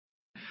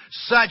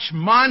such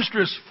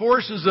monstrous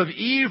forces of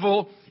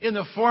evil in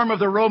the form of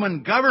the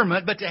Roman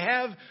government, but to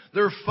have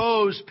their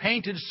foes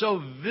painted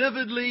so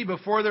vividly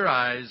before their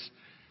eyes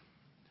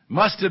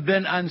must have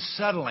been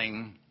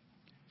unsettling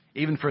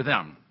even for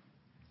them.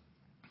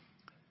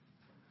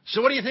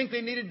 So what do you think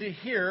they needed to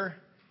hear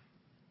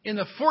in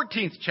the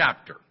 14th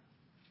chapter?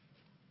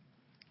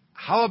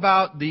 How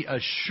about the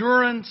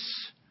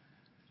assurance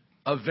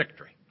of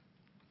victory?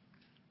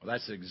 Well,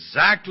 that's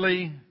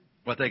exactly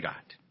what they got.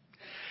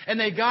 And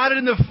they got it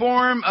in the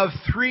form of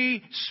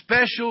 3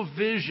 special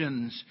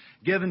visions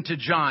given to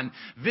John.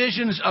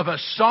 Visions of a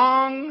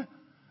song,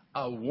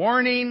 a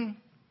warning,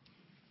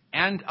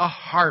 and a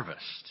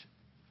harvest.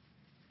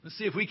 Let's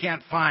see if we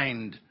can't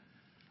find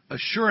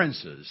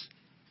assurances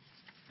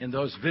in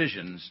those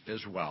visions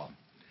as well.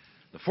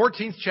 The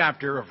 14th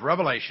chapter of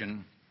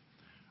Revelation,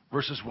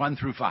 verses 1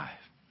 through 5.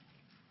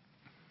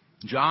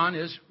 John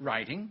is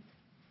writing.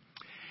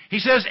 He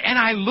says, "And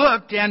I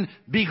looked, and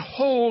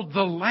behold,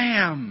 the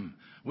Lamb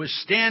was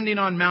standing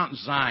on Mount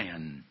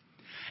Zion,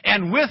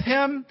 and with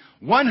him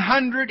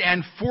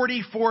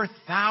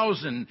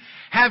 144,000,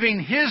 having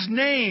his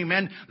name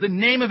and the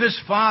name of his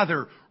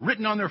Father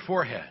written on their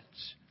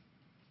foreheads.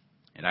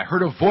 And I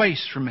heard a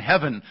voice from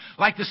heaven,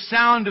 like the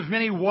sound of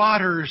many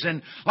waters,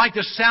 and like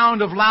the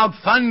sound of loud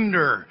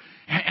thunder.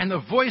 And the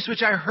voice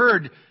which I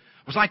heard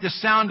was like the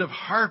sound of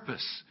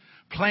harpists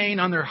playing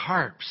on their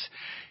harps.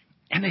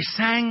 And they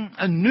sang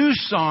a new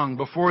song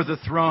before the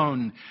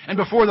throne, and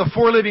before the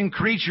 4 living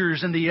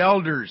creatures and the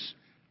elders.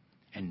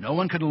 And no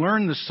one could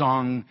learn the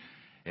song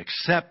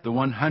except the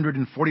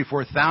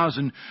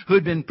 144,000 who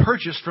had been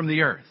purchased from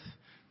the earth.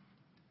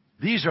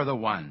 These are the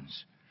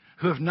ones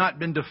who have not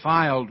been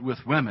defiled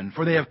with women,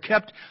 for they have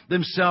kept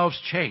themselves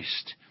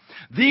chaste.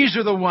 These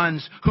are the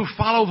ones who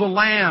follow the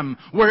Lamb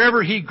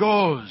wherever he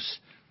goes.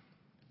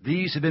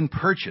 These have been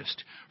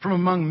purchased from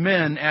among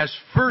men as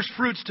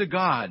firstfruits to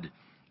God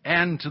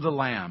and to the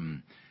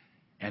Lamb,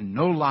 and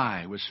no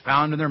lie was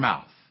found in their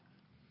mouth.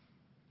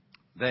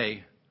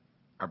 They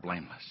are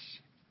blameless."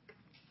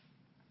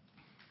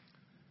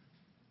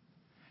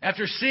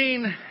 After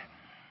seeing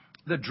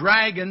the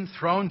dragon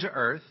thrown to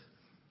earth,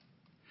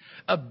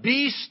 a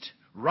beast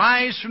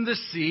rise from the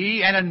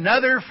sea, and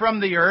another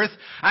from the earth,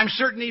 I'm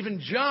certain even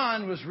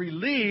John was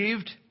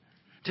relieved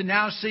to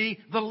now see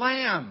the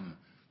Lamb,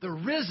 the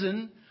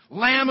risen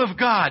Lamb of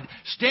God,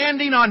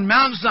 standing on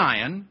Mount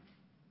Zion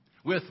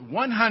with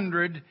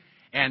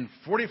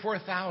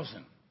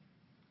 144,000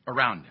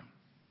 around him.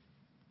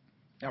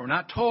 Now, we're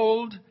not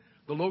told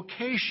the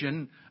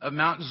location of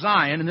Mount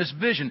Zion in this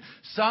vision.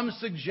 Some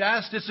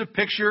suggest it's a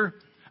picture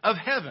of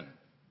heaven,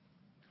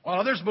 while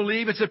others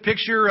believe it's a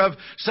picture of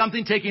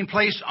something taking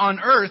place on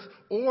earth,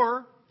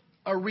 or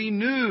a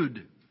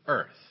renewed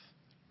earth.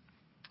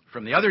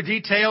 From the other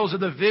details of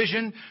the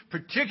vision,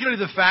 particularly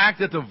the fact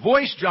that the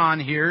voice John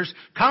hears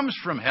comes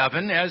from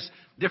heaven as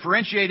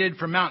differentiated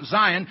from Mount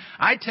Zion,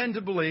 I tend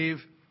to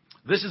believe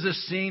this is a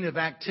scene of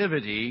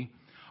activity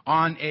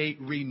on a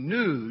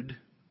renewed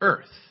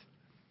earth.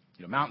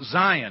 Mount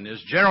Zion is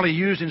generally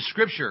used in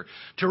Scripture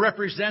to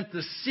represent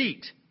the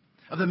seat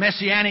of the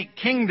Messianic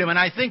kingdom, and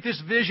I think this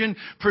vision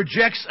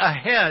projects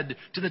ahead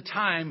to the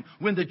time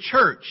when the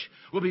church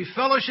will be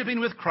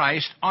fellowshipping with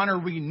Christ on a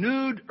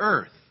renewed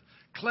earth,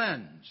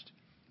 cleansed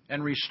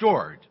and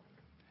restored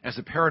as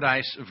the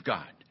paradise of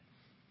God.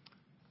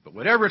 But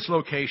whatever its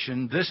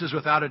location, this is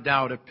without a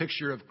doubt a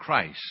picture of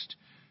Christ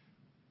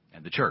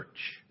and the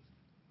church.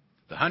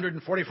 The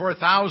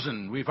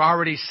 144,000 we've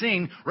already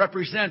seen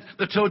represent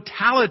the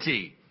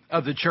totality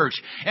of the church.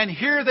 And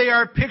here they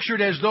are pictured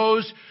as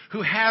those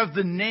who have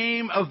the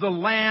name of the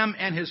Lamb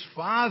and his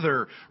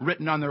Father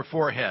written on their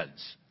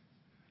foreheads,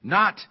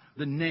 not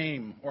the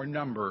name or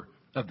number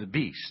of the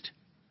beast.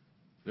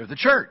 They're the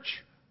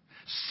church,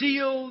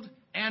 sealed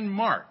and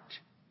marked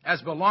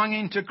as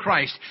belonging to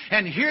Christ.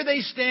 And here they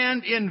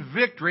stand in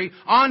victory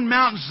on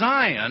Mount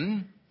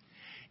Zion,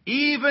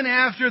 even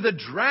after the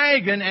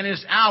dragon and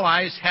his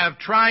allies have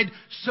tried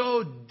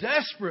so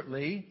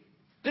desperately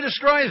to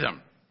destroy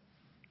them.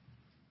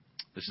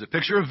 This is a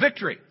picture of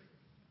victory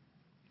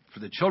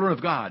for the children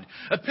of God.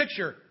 A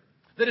picture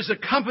that is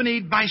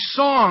accompanied by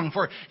song.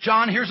 For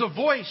John hears a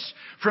voice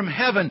from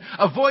heaven,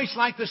 a voice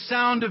like the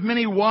sound of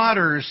many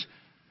waters,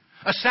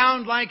 a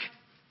sound like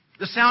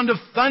the sound of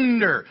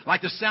thunder,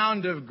 like the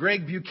sound of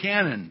Greg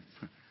Buchanan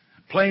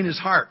playing his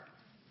harp.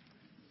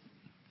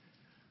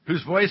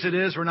 Whose voice it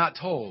is, we're not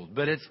told,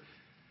 but it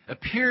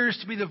appears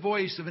to be the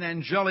voice of an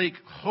angelic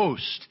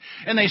host.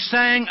 And they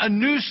sang a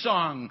new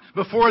song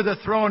before the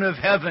throne of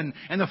heaven,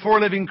 and the 4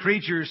 living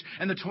creatures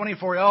and the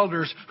 24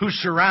 elders who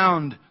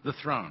surround the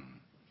throne.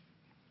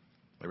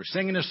 They were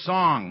singing a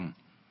song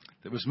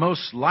that was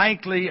most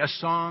likely a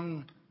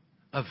song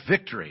of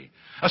victory,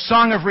 a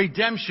song of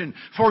redemption,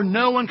 for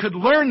no one could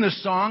learn the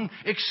song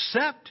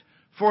except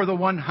for the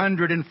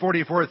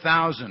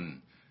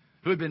 144,000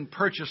 who had been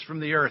purchased from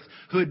the earth,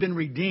 who had been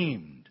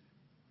redeemed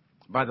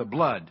by the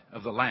blood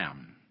of the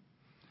Lamb.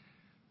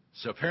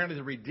 So apparently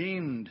the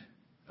redeemed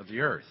of the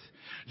earth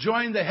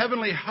joined the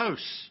heavenly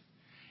hosts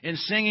in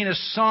singing a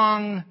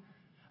song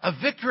of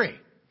victory.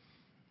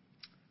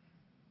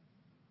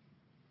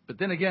 But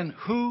then again,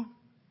 who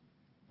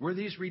were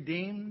these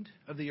redeemed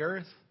of the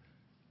earth?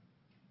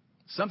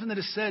 Something that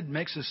is said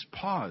makes us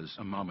pause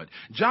a moment.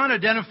 John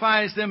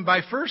identifies them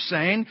by first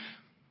saying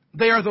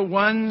they are the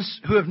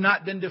ones who have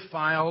not been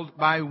defiled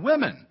by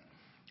women,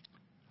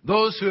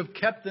 those who have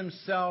kept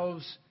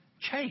themselves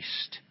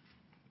chaste.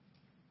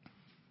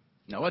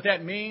 Now, what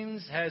that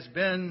means has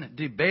been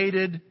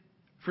debated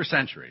for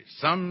centuries.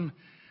 Some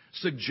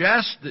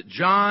suggest that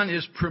John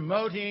is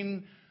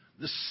promoting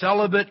the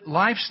celibate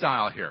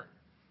lifestyle here,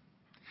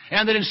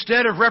 and that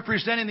instead of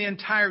representing the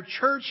entire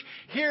church,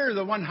 here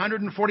the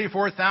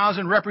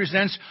 144,000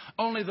 represents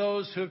only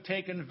those who have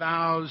taken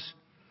vows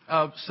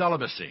of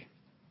celibacy.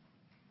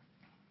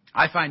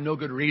 I find no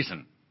good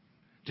reason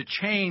to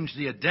change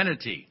the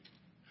identity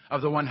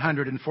of the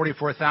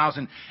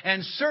 144,000.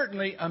 And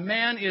certainly a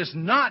man is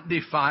not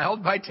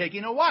defiled by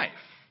taking a wife.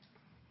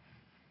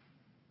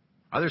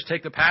 Others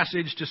take the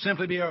passage to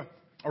simply be a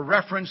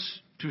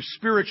reference to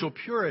spiritual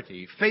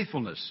purity,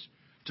 faithfulness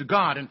to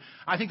God. And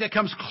I think that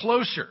comes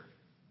closer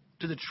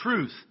to the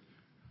truth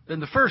than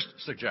the first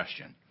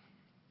suggestion.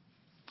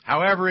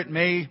 However, it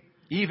may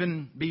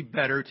even be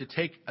better to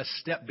take a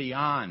step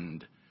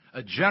beyond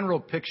a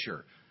general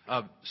picture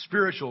of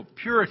spiritual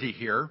purity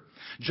here.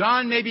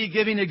 John may be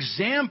giving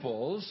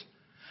examples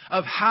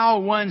of how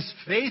one's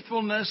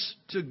faithfulness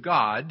to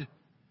God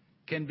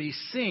can be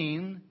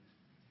seen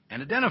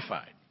and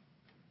identified.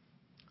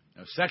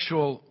 Now,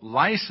 sexual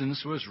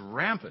license was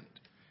rampant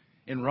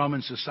in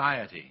Roman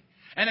society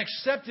and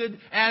accepted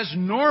as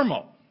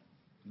normal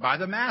by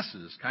the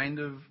masses, kind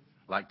of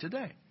like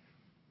today.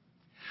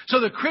 So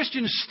the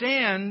Christian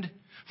stand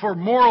for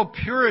moral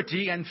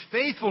purity and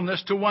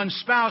faithfulness to one's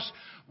spouse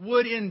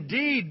would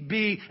indeed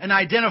be an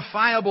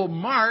identifiable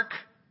mark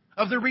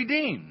of the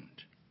redeemed.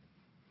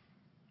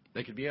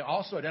 They could be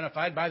also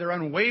identified by their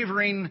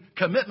unwavering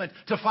commitment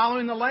to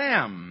following the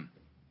Lamb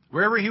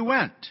wherever he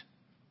went.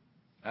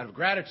 Out of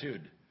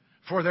gratitude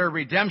for their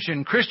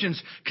redemption,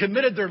 Christians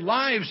committed their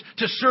lives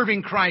to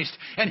serving Christ,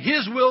 and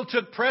his will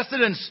took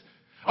precedence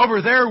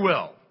over their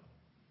will.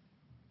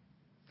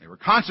 They were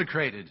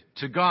consecrated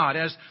to God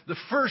as the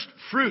first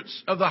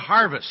fruits of the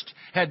harvest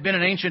had been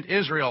in ancient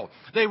Israel.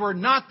 They were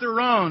not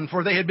their own,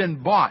 for they had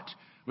been bought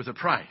with a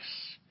price.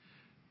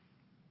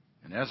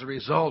 And as a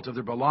result of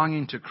their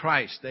belonging to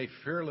Christ, they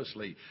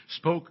fearlessly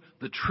spoke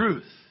the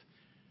truth,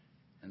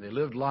 and they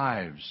lived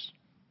lives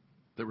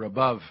that were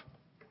above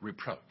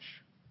reproach.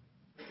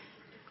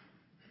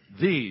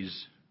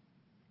 These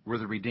were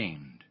the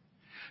redeemed,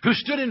 who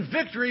stood in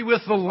victory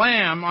with the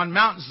Lamb on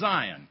Mount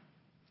Zion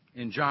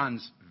in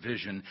John's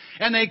vision.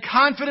 And they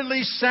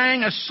confidently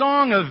sang a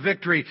song of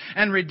victory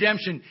and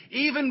redemption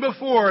even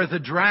before the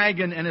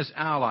dragon and his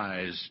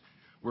allies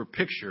were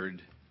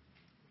pictured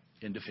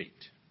in defeat.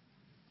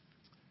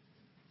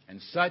 And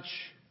such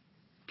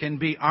can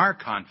be our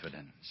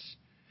confidence.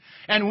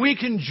 And we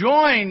can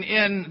join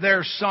in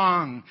their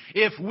song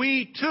if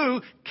we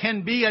too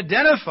can be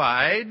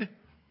identified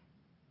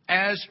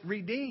as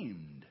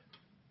redeemed.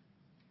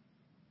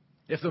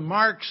 If the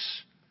marks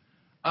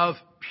of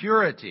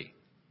purity,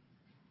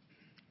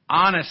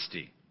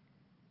 honesty,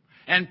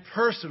 and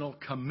personal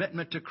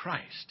commitment to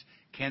Christ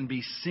can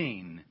be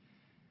seen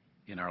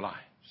in our lives.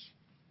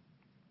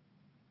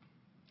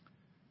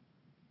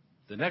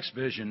 The next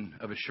vision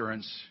of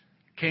assurance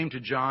came to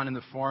John in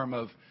the form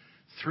of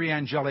 3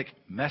 angelic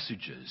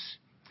messages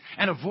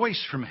and a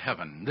voice from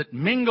heaven that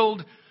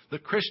mingled the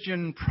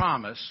Christian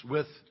promise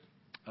with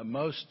a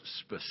most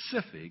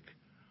specific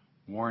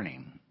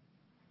warning.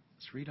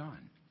 Let's read on.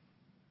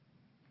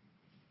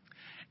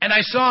 And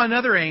I saw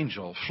another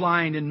angel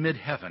flying in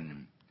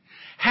mid-heaven,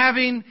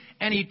 having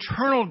an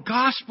eternal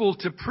gospel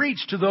to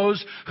preach to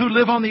those who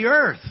live on the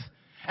earth,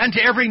 and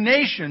to every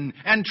nation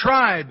and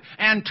tribe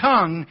and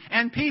tongue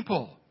and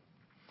people.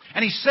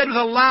 And he said with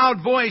a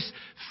loud voice,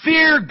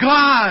 "Fear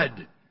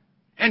God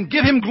and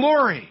give him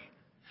glory,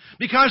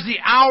 because the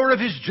hour of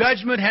his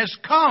judgment has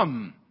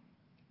come.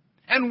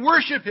 And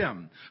worship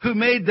him who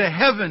made the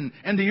heaven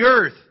and the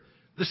earth,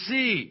 the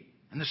sea,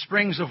 and the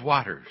springs of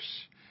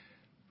waters."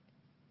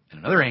 And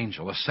another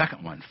angel, a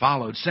second one,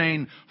 followed,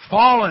 saying,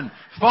 "Fallen,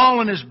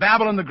 fallen is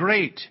Babylon the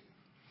Great,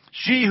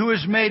 she who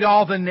has made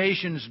all the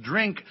nations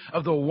drink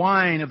of the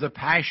wine of the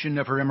passion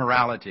of her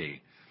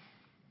immorality."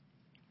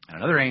 And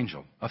another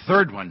angel, a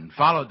third one,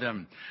 followed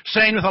them,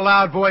 saying with a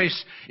loud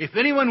voice, "If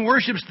anyone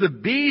worships the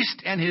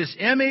beast and his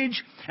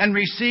image and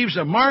receives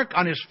a mark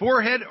on his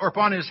forehead or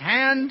upon his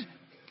hand,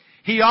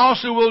 he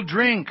also will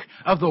drink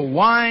of the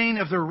wine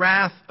of the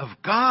wrath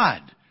of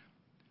God,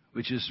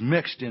 which is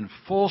mixed in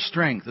full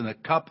strength in the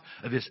cup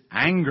of his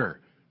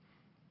anger.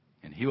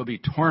 And he will be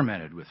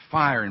tormented with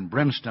fire and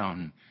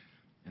brimstone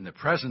in the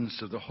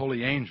presence of the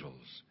holy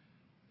angels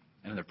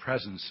and in the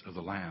presence of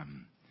the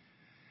Lamb.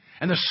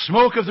 And the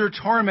smoke of their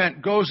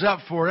torment goes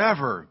up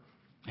forever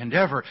and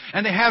ever.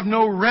 And they have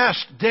no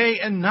rest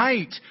day and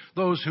night,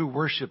 those who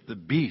worship the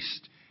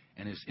beast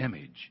and his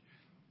image,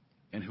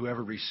 and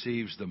whoever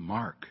receives the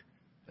mark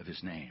of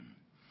his name."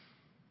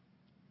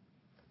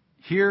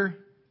 Here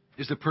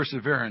is the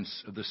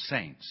perseverance of the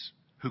saints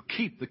who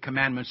keep the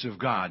commandments of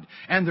God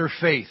and their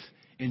faith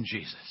in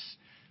Jesus.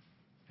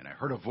 And I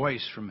heard a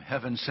voice from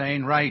heaven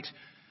saying, "Write,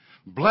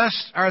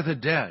 blessed are the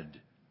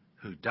dead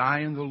who die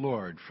in the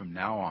Lord from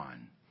now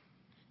on.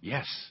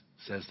 Yes,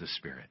 says the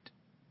Spirit,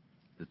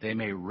 that they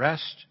may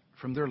rest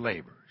from their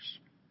labors,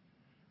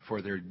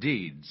 for their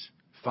deeds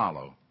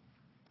follow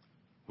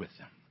with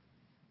them."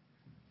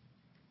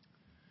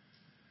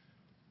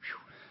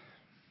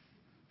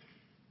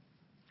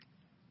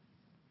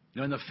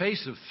 In the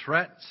face of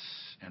threats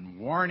and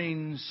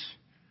warnings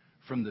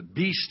from the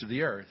beast of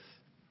the earth,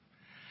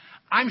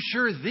 I'm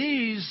sure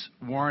these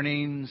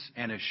warnings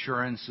and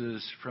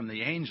assurances from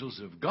the angels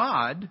of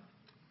God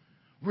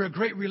were a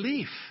great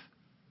relief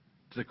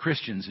to the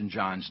Christians in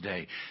John's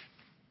day.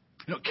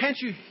 Can't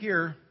you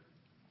hear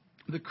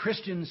the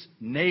Christians'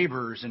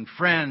 neighbors and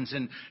friends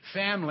and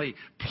family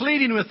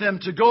pleading with them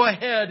to go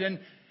ahead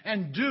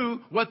and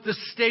do what the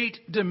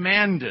state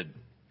demanded?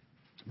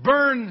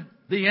 Burn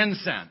the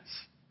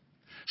incense.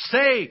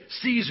 Say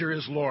Caesar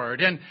is Lord,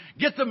 and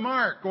get the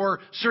mark or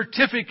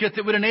certificate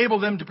that would enable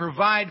them to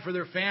provide for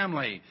their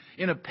family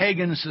in a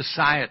pagan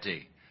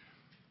society.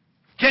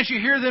 Can't you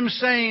hear them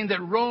saying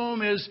that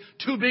Rome is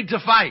too big to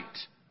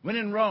fight, when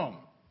in Rome,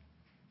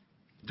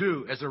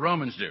 do as the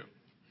Romans do?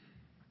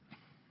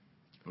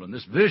 Well, in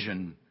this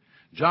vision,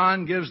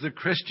 John gives the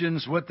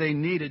Christians what they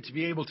needed to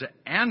be able to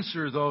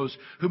answer those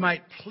who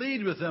might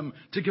plead with them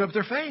to give up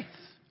their faith.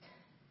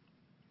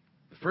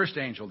 The first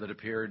angel that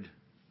appeared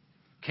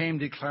came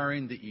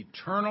declaring the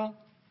eternal,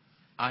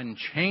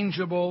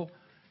 unchangeable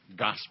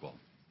gospel.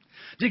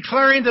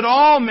 Declaring that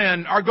all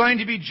men are going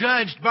to be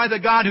judged by the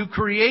God who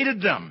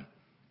created them,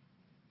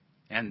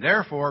 and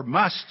therefore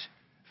must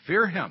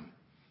fear Him,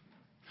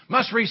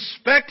 must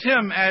respect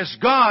Him as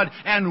God,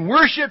 and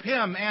worship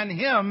Him and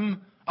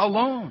Him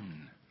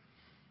alone.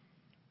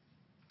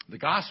 The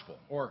gospel,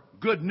 or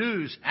good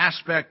news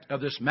aspect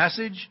of this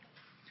message,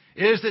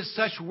 is that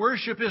such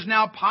worship is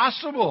now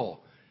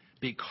possible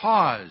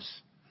because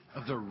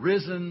of the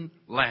risen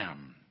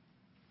Lamb.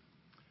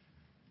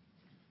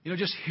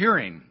 Just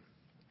hearing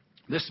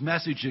this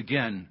message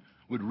again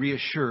would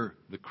reassure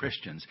the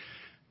Christians.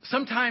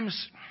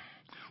 Sometimes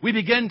we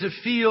begin to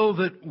feel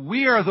that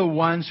we are the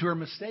ones who are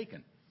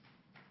mistaken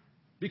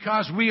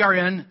because we are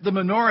in the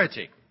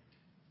minority.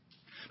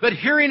 But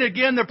hearing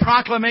again the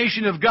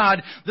proclamation of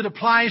God that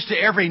applies to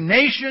every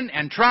nation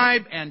and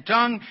tribe and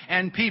tongue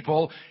and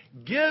people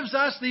gives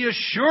us the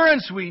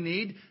assurance we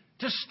need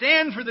to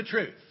stand for the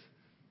truth.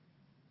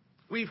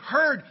 We've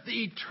heard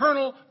the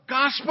eternal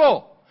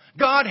gospel.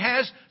 God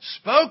has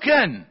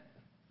spoken.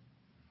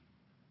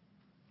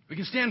 We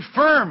can stand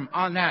firm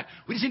on that.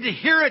 We just need to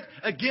hear it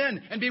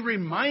again and be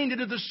reminded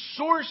of the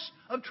source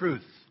of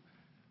truth.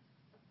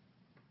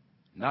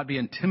 Not be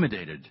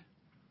intimidated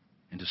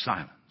into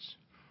silence.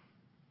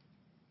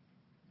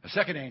 A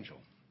second angel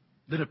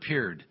that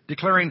appeared,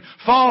 declaring,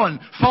 "Fallen,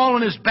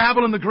 fallen is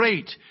Babylon the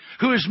Great,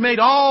 who has made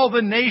all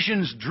the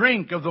nations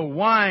drink of the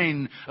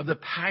wine of the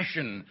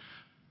passion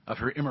of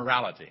her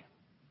immorality."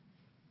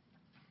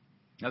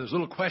 Now, there's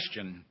little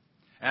question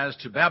as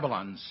to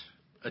Babylon's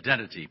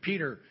identity.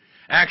 Peter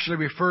actually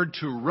referred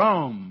to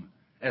Rome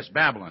as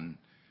Babylon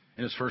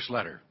in his first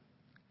letter.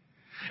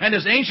 And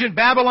as ancient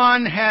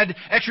Babylon had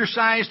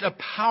exercised a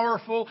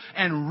powerful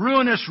and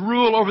ruinous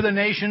rule over the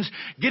nations,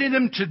 getting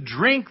them to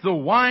drink the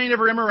wine of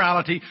her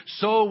immorality,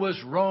 so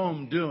was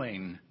Rome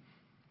doing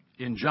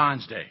in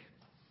John's day.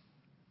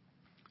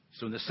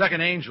 So when the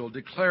second angel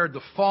declared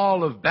the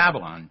fall of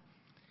Babylon,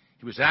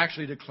 he was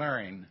actually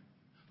declaring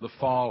the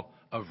fall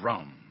of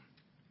Rome.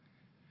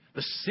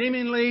 The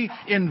seemingly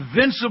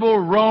invincible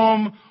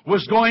Rome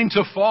was going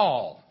to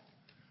fall,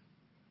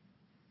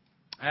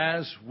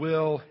 as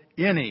will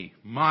any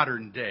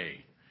modern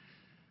day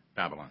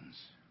Babylons.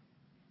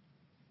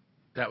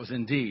 That was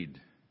indeed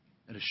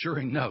an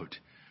assuring note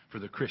for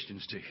the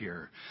Christians to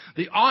hear.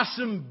 The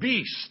awesome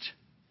beast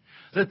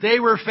that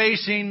they were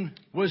facing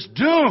was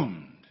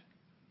doomed.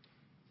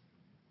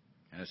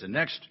 And as the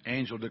next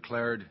angel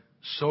declared,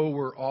 so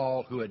were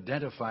all who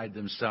identified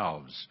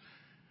themselves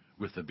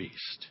with the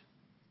beast.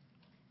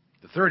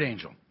 The third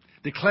angel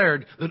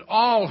declared that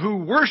all who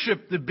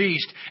worship the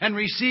beast and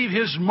receive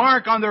his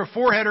mark on their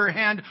forehead or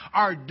hand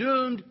are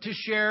doomed to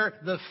share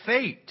the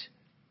fate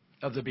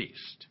of the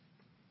beast.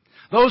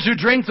 Those who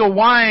drink the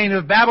wine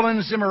of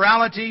Babylon's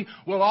immorality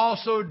will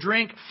also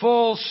drink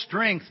full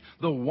strength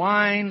the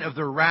wine of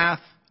the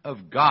wrath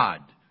of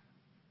God.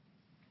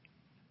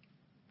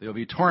 They will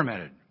be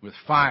tormented with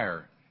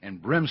fire and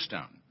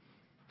brimstone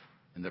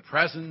in the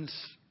presence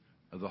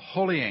of the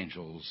holy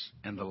angels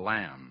and the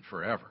Lamb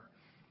forever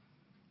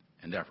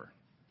and ever.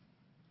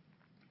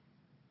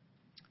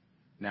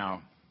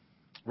 Now,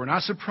 we're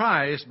not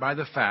surprised by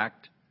the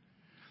fact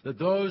that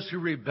those who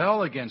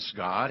rebel against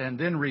God and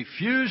then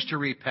refuse to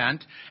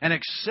repent and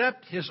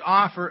accept His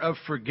offer of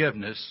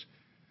forgiveness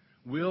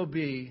will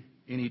be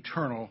in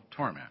eternal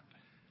torment.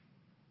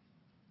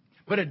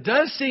 But it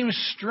does seem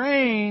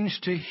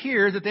strange to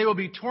hear that they will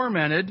be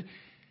tormented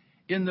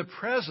in the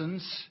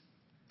presence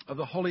of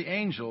the holy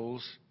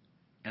angels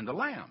and the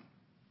Lamb.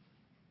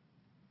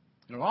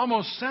 And it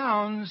almost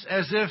sounds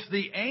as if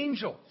the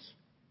angels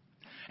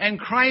and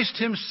Christ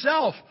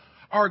himself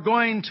are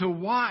going to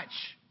watch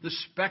the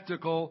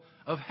spectacle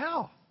of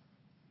hell,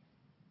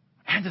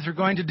 and that they're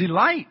going to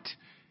delight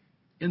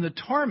in the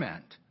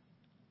torment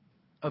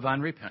of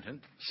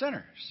unrepentant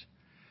sinners.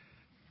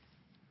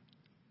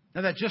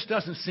 Now, that just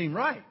doesn't seem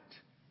right.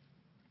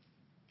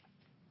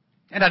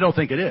 And I don't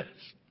think it is.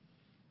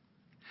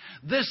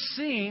 This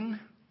scene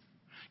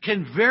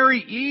can very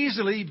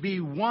easily be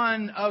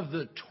one of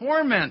the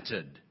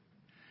tormented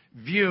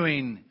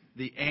viewing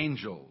the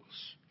angels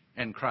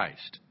and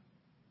Christ,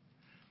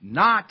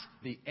 not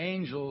the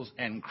angels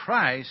and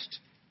Christ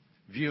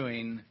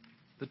viewing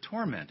the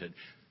tormented.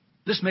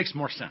 This makes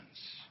more sense.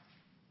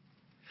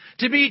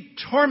 To be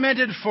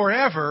tormented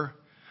forever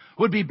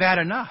would be bad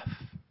enough.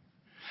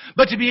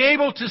 But to be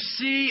able to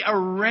see a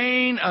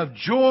reign of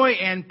joy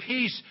and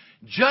peace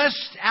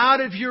just out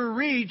of your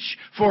reach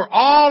for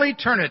all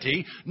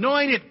eternity,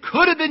 knowing it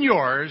could have been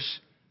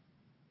yours,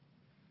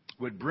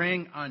 would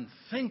bring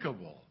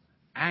unthinkable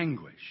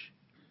anguish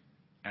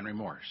and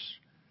remorse.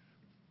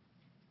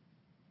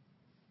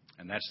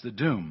 And that's the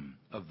doom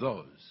of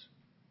those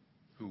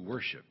who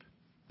worship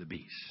the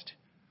beast.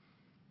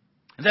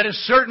 And that is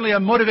certainly a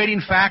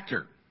motivating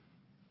factor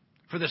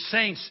for the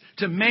saints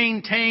to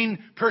maintain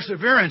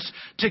perseverance,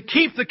 to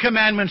keep the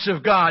commandments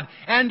of God,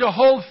 and to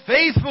hold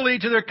faithfully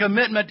to their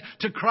commitment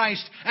to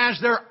Christ as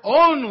their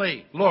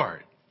only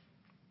Lord.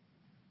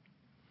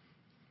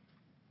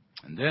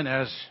 And then,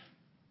 as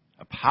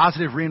a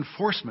positive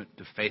reinforcement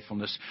to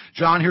faithfulness,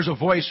 John hears a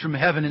voice from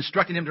heaven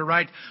instructing him to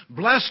write,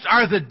 "Blessed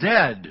are the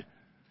dead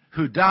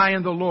who die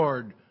in the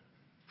Lord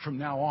from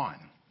now on."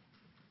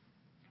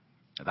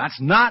 Now,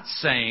 that's not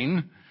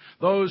saying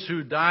those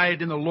who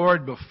died in the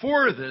Lord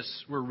before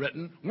this were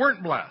written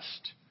weren't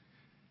blessed.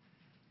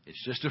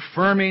 It's just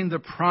affirming the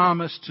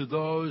promise to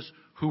those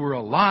who were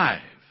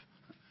alive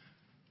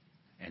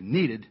and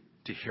needed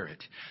to hear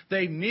it.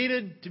 They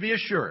needed to be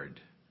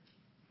assured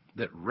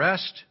that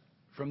rest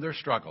from their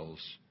struggles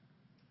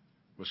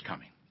was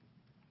coming.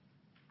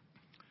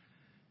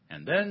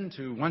 And then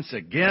to once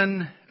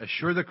again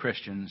assure the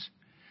Christians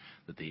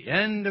that the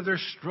end of their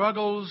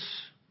struggles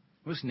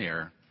was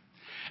near,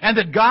 and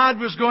that God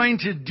was going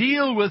to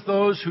deal with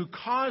those who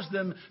caused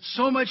them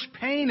so much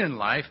pain in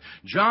life,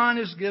 John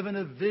is given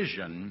a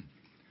vision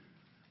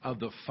of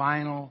the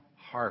final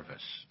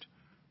harvest.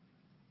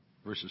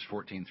 Verses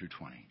 14 through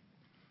 20.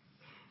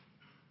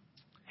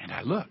 "And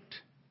I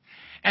looked,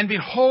 and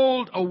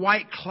behold, a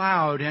white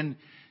cloud, and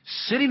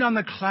sitting on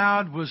the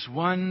cloud was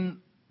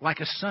one like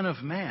a son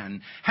of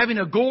man, having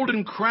a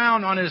golden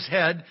crown on his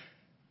head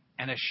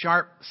and a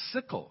sharp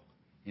sickle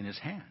in his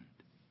hand.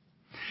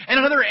 And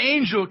another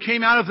angel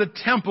came out of the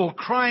temple,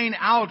 crying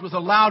out with a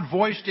loud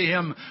voice to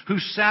him who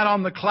sat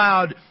on the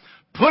cloud,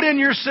 'Put in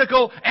your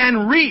sickle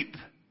and reap,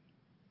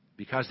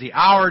 because the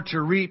hour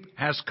to reap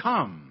has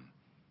come,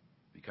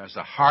 because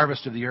the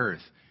harvest of the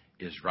earth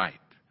is ripe.'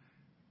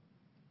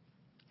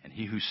 And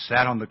he who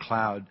sat on the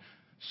cloud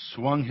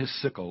swung his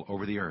sickle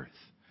over the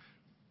earth,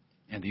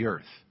 and the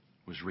earth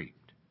was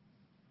reaped.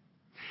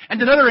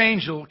 And another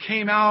angel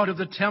came out of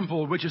the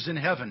temple which is in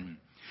heaven,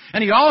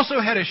 and he also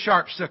had a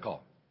sharp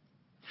sickle.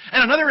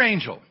 And another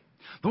angel,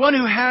 the one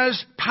who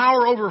has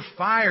power over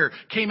fire,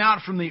 came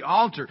out from the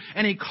altar,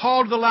 and he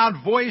called with a loud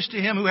voice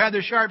to him who had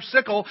the sharp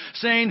sickle,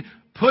 saying,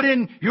 'Put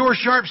in your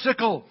sharp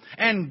sickle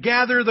and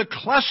gather the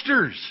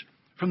clusters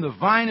from the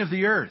vine of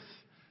the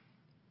earth,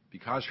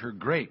 because her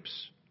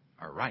grapes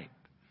are ripe.'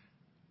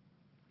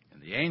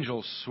 And the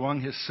angel swung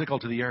his sickle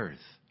to the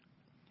earth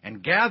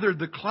and gathered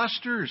the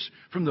clusters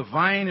from the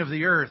vine of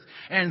the earth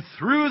and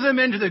threw them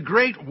into the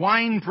great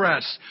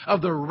winepress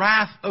of the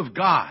wrath of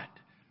God.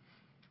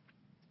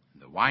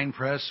 The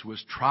winepress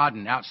was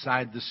trodden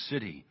outside the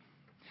city,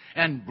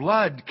 and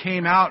blood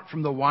came out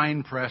from the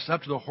winepress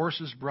up to the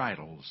horses'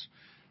 bridles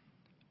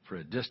for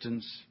a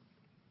distance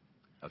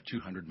of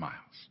 200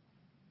 miles.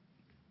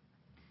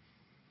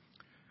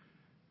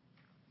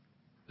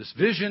 This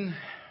vision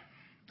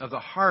of the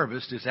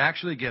harvest is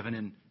actually given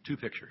in two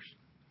pictures.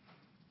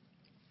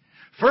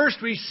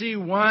 First, we see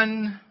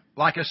one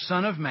like a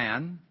son of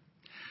man,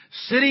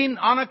 sitting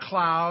on a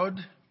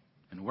cloud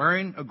and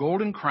wearing a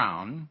golden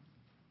crown,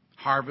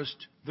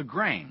 harvest the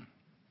grain.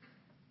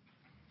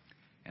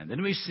 And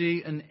then we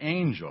see an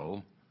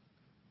angel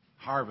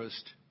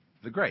harvest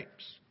the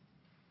grapes.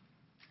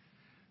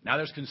 Now,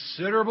 there's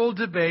considerable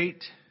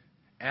debate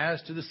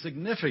as to the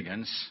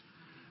significance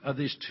of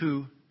these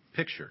two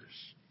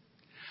pictures.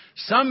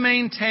 Some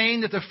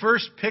maintain that the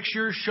first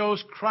picture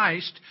shows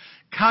Christ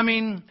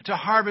coming to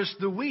harvest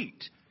the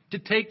wheat, to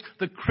take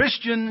the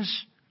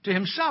Christians to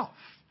himself.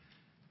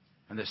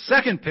 And the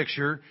second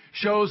picture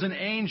shows an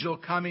angel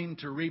coming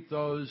to reap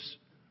those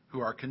who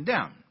are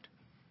condemned.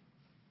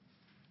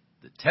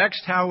 The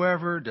text,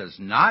 however, does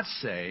not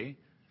say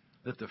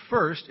that the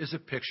first is a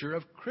picture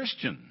of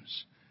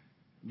Christians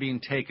being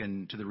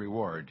taken to the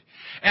reward.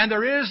 And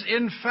there is,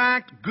 in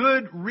fact,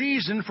 good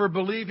reason for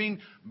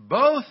believing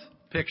both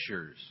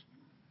pictures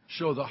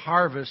show the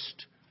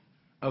harvest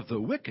of the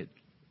wicked.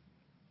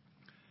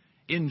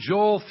 In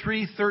Joel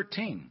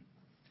 3:13,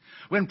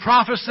 when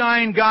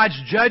prophesying God's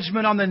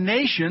judgment on the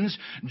nations,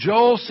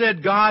 Joel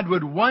said God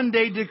would one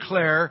day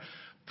declare,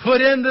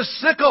 "Put in the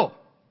sickle,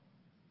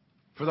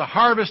 for the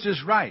harvest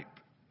is ripe.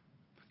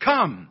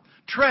 Come,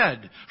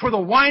 tread, for the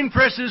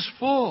winepress is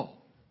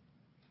full.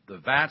 The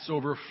vats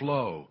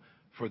overflow,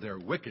 for their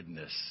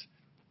wickedness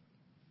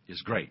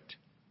is great."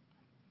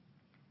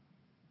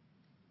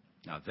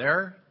 Now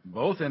there,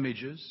 both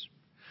images,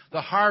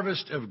 the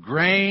harvest of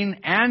grain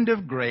and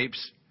of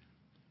grapes,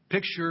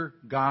 picture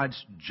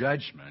God's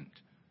judgment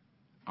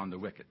on the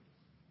wicked.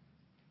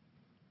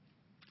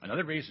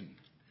 Another reason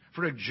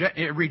for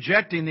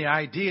rejecting the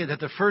idea that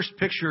the first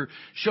picture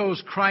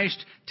shows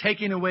Christ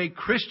taking away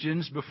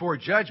Christians before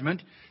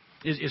judgment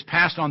is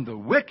passed on the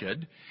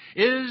wicked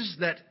is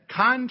that,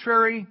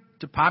 contrary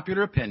to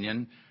popular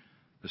opinion,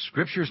 the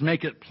Scriptures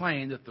make it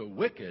plain that the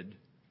wicked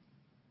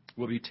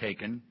will be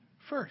taken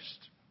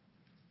first.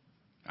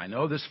 I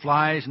know this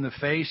flies in the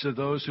face of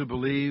those who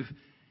believe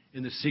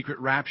in the secret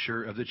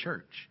rapture of the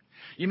church.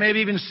 You may have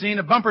even seen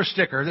a bumper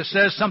sticker that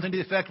says something to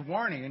the effect,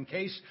 "Warning, in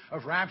case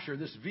of rapture,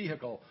 this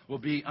vehicle will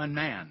be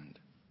unmanned."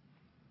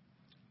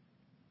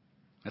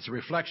 That's a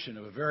reflection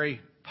of a very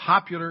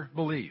popular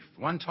belief,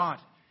 one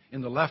taught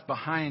in the Left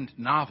Behind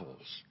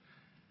novels,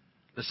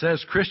 that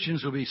says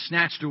Christians will be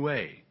snatched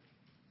away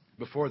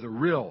before the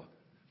real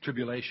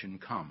tribulation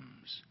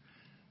comes.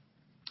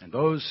 And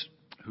those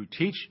who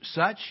teach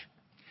such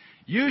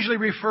usually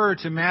refer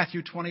to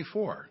Matthew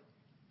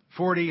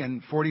 24:40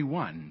 and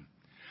 41,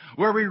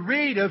 where we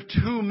read of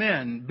two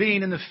men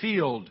being in the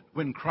field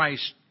when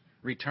Christ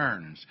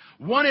returns.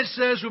 One, it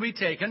says, will be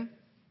taken,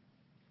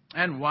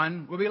 and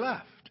one will be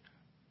left.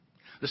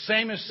 The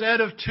same is said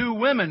of two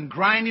women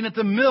grinding at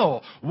the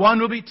mill. One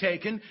will be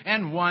taken,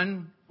 and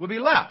one will be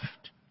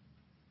left.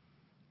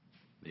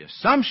 The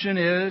assumption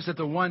is that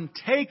the one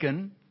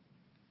taken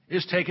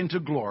is taken to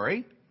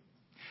glory,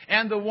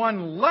 and the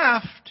one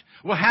left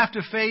will have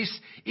to face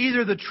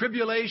either the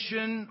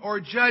tribulation or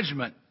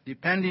judgment,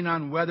 depending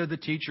on whether the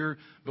teacher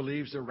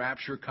believes the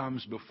rapture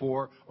comes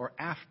before or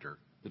after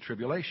the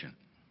tribulation.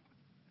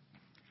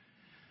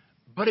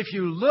 But if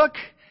you look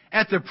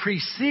at the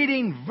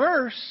preceding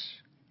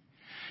verse,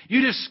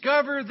 you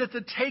discover that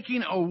the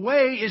taking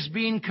away is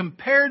being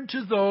compared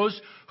to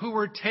those who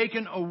were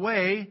taken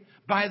away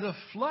by the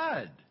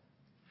flood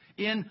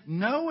in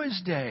Noah's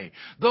day.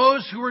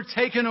 Those who were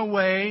taken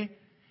away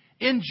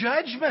in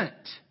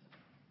judgment.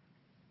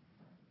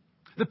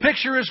 The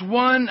picture is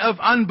one of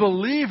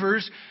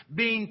unbelievers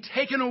being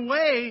taken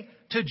away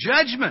to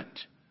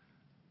judgment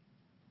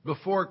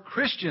before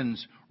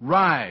Christians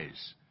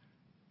rise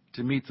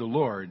to meet the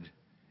Lord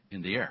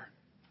in the air.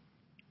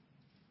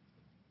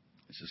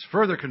 This is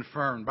further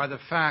confirmed by the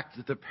fact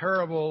that the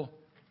parable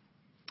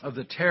of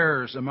the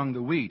tares among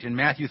the wheat in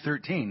Matthew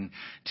 13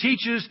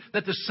 teaches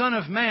that the Son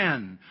of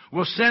Man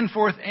will send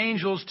forth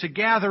angels to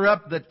gather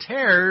up the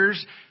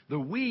tares, the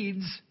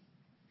weeds,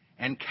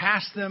 and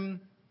cast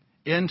them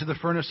into the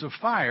furnace of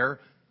fire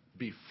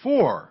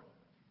before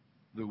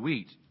the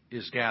wheat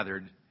is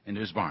gathered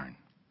into his barn.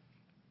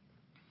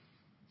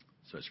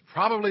 So it's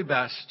probably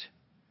best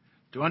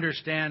to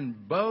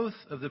understand both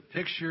of the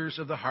pictures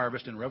of the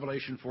harvest in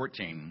Revelation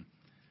 14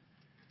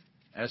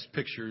 as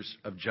pictures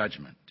of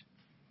judgment.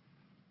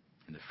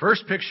 In the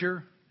first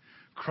picture,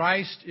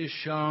 Christ is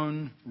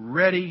shown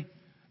ready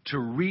to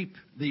reap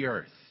the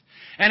earth.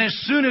 And as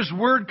soon as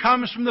word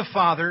comes from the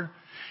Father,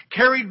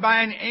 carried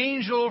by an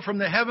angel from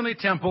the heavenly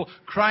temple,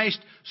 Christ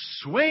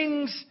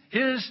swings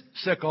his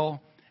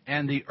sickle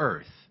and the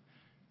earth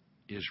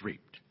is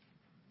reaped.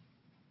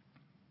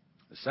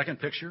 The second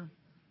picture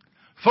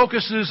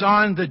focuses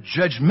on the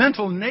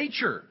judgmental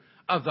nature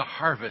of the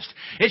harvest.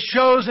 It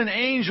shows an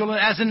angel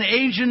as an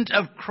agent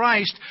of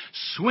Christ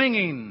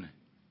swinging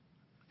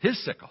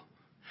his sickle,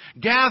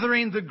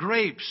 gathering the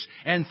grapes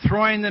and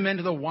throwing them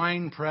into the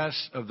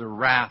winepress of the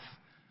wrath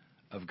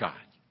of God.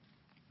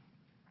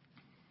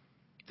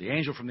 The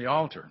angel from the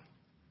altar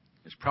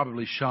is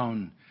probably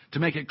shown to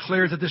make it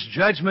clear that this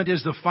judgment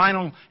is the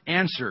final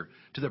answer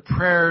to the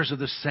prayers of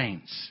the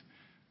saints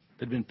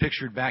that had been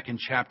pictured back in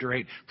chapter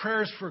 8.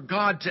 Prayers for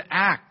God to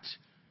act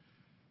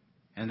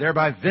and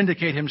thereby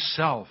vindicate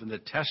himself in the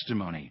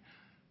testimony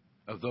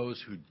of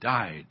those who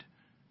died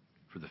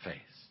for the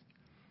faith.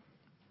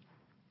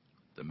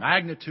 The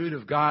magnitude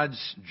of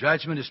God's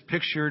judgment is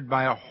pictured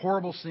by a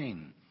horrible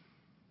scene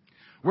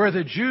where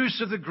the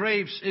juice of the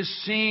grapes is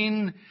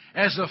seen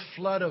as a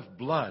flood of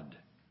blood,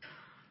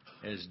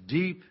 as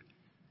deep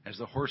as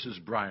the horses'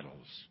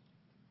 bridles,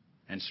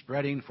 and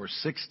spreading for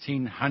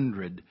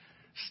 1,600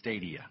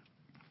 stadia.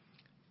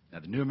 Now,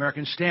 the New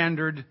American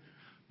Standard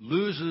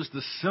loses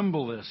the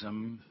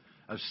symbolism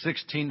of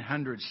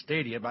 1,600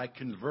 stadia by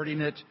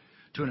converting it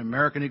to an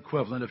American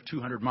equivalent of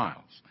 200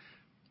 miles.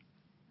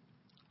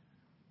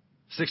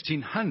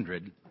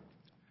 1,600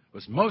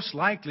 was most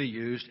likely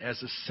used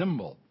as a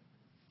symbol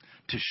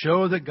to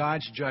show that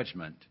God's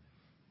judgment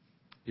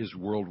is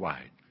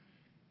worldwide.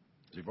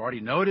 As we've already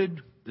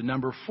noted, the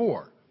number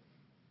 4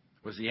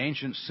 was the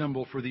ancient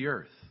symbol for the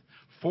earth.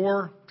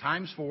 4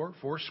 times 4,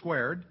 4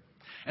 squared,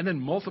 and then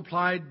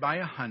multiplied by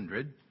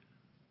 100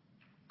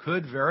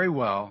 could very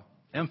well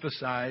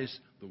emphasize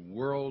the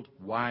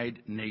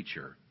worldwide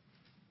nature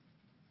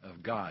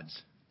of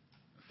God's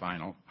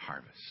final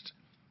harvest.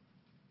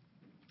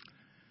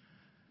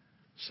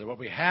 So what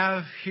we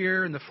have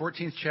here in the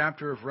 14th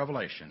chapter of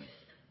Revelation,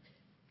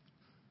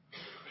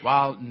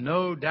 while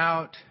no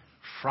doubt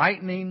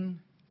frightening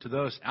to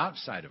those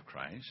outside of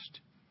Christ,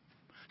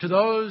 to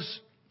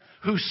those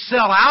who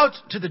sell out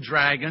to the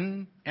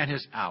dragon and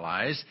his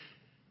allies,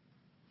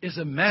 is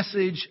a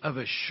message of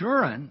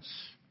assurance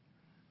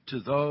to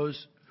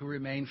those who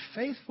remain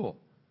faithful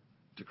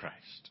to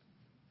Christ,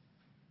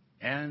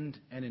 and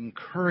an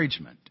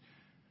encouragement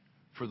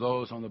for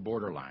those on the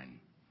borderline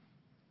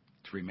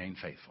to remain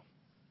faithful.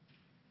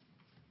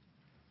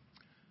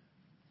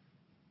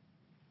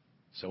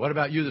 So what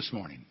about you this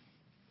morning?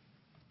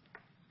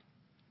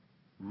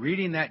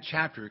 Reading that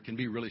chapter can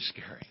be really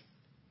scary.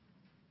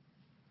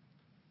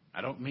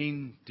 I don't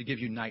mean to give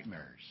you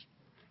nightmares.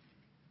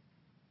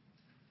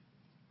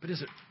 But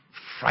does it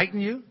frighten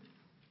you?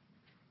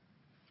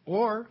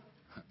 Or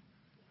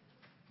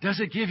does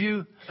it give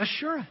you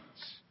assurance?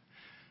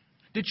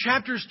 Did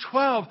chapters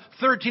 12,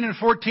 13, and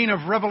 14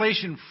 of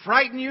Revelation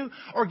frighten you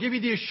or give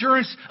you the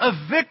assurance of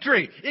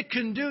victory? It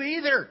can do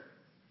either.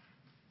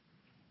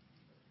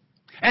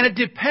 And it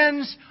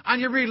depends on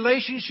your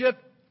relationship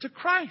to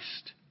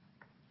Christ.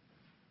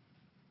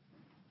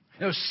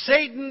 You know,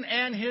 Satan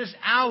and his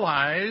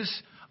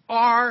allies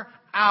are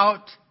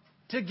out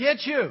to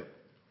get you.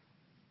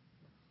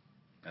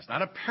 That's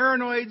not a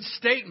paranoid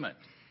statement.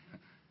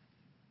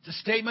 It's a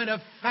statement of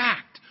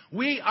fact.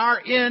 We are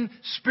in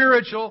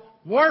spiritual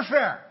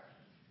warfare.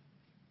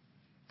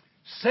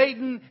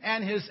 Satan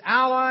and his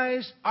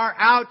allies are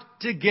out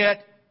to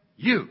get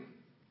you.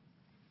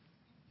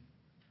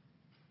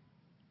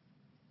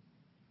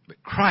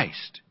 But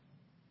Christ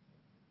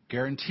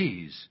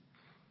guarantees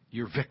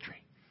your victory.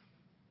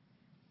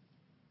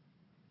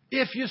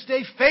 If you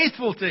stay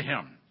faithful to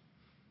Him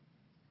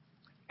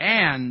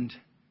and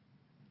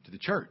to the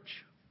church.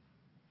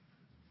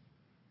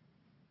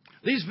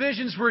 These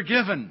visions were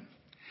given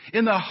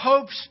in the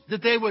hopes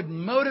that they would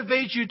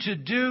motivate you to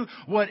do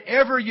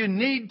whatever you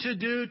need to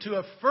do to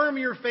affirm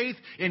your faith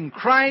in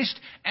Christ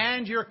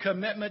and your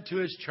commitment to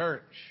His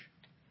church.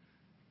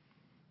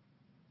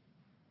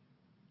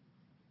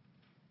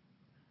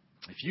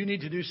 If you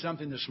need to do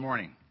something this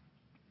morning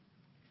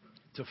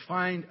to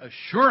find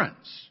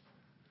assurance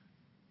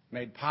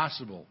made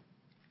possible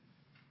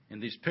in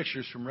these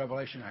pictures from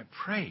Revelation, I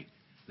pray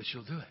that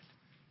you'll do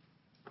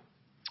it.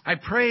 I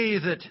pray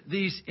that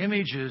these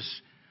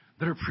images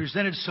that are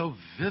presented so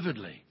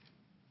vividly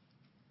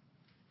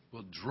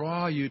will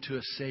draw you to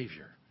a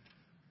Savior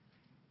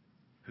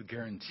who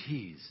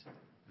guarantees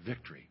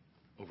victory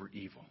over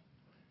evil.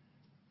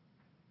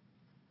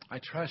 I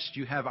trust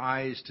you have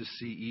eyes to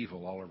see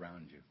evil all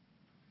around you.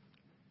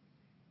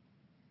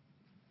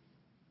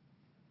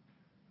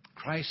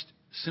 Christ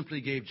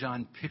simply gave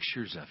John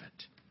pictures of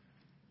it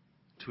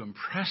to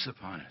impress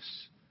upon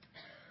us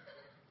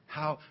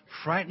how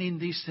frightening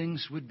these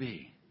things would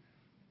be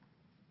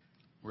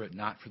were it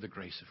not for the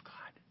grace of God.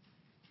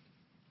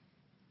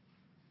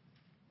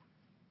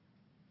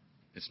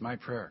 It's my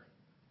prayer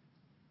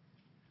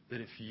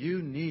that if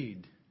you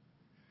need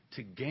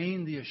to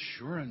gain the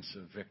assurance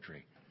of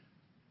victory,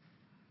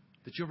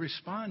 that you'll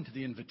respond to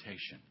the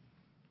invitation.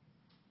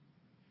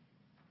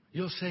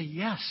 You'll say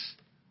yes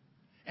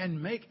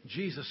and make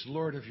Jesus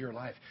Lord of your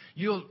life.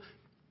 You'll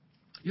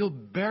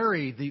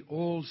bury the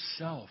old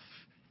self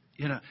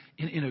in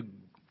a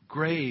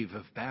grave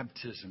of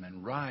baptism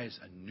and rise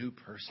a new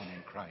person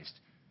in Christ,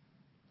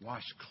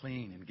 washed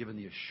clean and given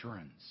the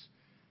assurance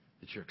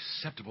that you're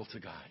acceptable to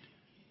God,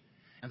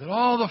 and that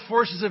all the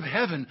forces of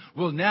heaven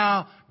will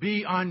now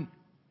be on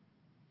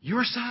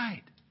your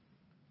side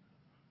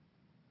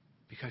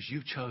because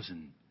you've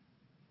chosen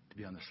to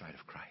be on the side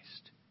of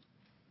Christ.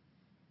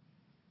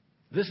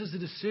 This is a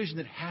decision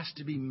that has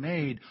to be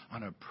made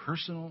on a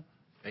personal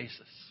basis.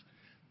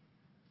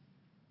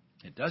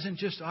 It doesn't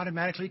just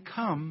automatically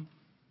come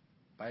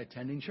by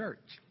attending church.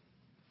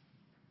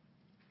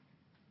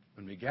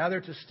 When we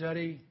gather to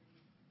study,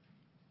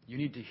 you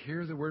need to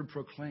hear the Word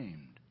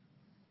proclaimed.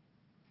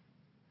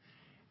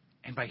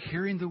 And by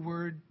hearing the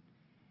Word,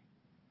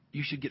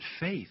 you should get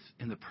faith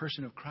in the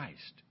person of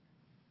Christ.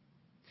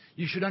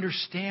 You should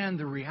understand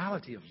the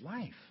reality of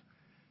life.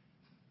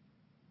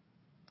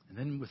 And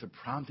then with the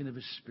prompting of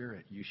His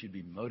Spirit, you should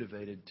be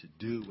motivated to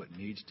do what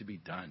needs to be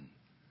done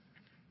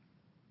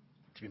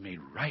to be made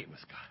right with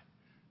God.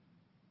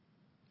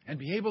 And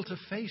be able to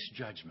face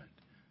judgment,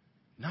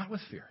 not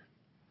with fear,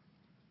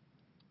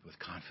 but with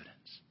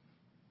confidence.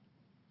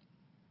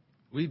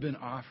 We've been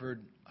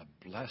offered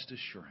a blessed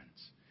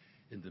assurance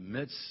in the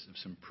midst of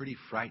some pretty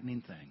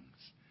frightening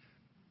things.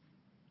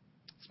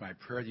 It's my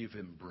prayer that you've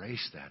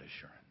embraced that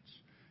assurance.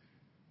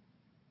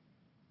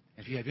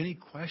 If you have any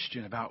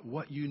question about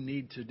what you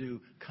need to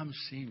do, come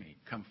see me.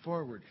 Come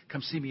forward.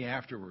 Come see me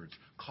afterwards.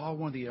 Call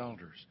one of the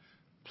elders.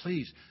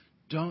 Please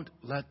Don't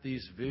let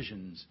these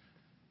visions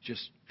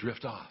just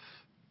drift off.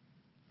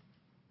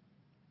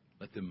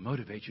 Let them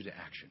motivate you to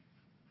action,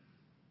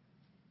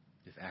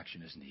 if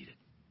action is needed.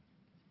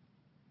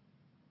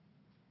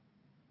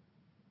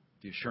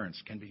 The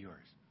assurance can be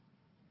yours.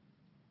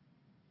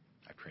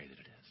 I pray that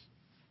it is.